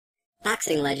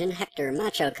Boxing legend Hector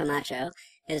Macho Camacho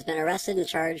has been arrested and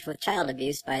charged with child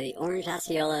abuse by the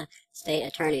Orange-Osceola State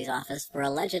Attorney's Office for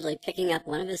allegedly picking up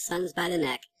one of his sons by the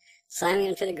neck, slamming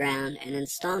him to the ground, and then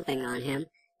stomping on him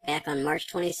back on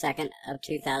March 22nd of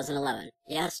 2011.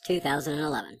 Yes,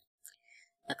 2011.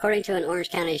 According to an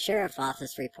Orange County Sheriff's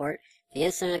Office report, the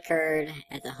incident occurred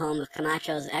at the home of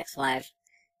Camacho's ex-wife,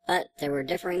 but there were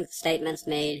differing statements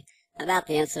made about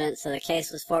the incident, so the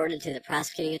case was forwarded to the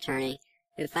prosecuting attorney,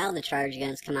 who filed the charge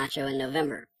against Camacho in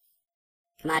November.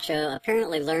 Camacho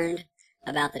apparently learned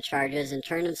about the charges and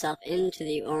turned himself into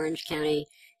the Orange County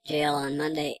Jail on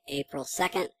Monday, April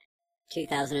 2nd,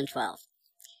 2012.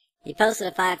 He posted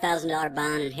a $5,000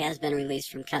 bond and has been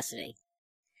released from custody.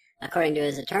 According to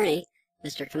his attorney,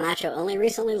 Mr. Camacho only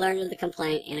recently learned of the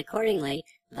complaint and accordingly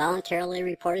voluntarily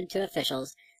reported to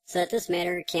officials so that this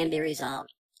matter can be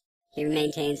resolved. He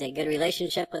maintains a good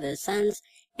relationship with his sons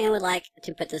and would like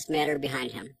to put this matter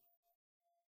behind him.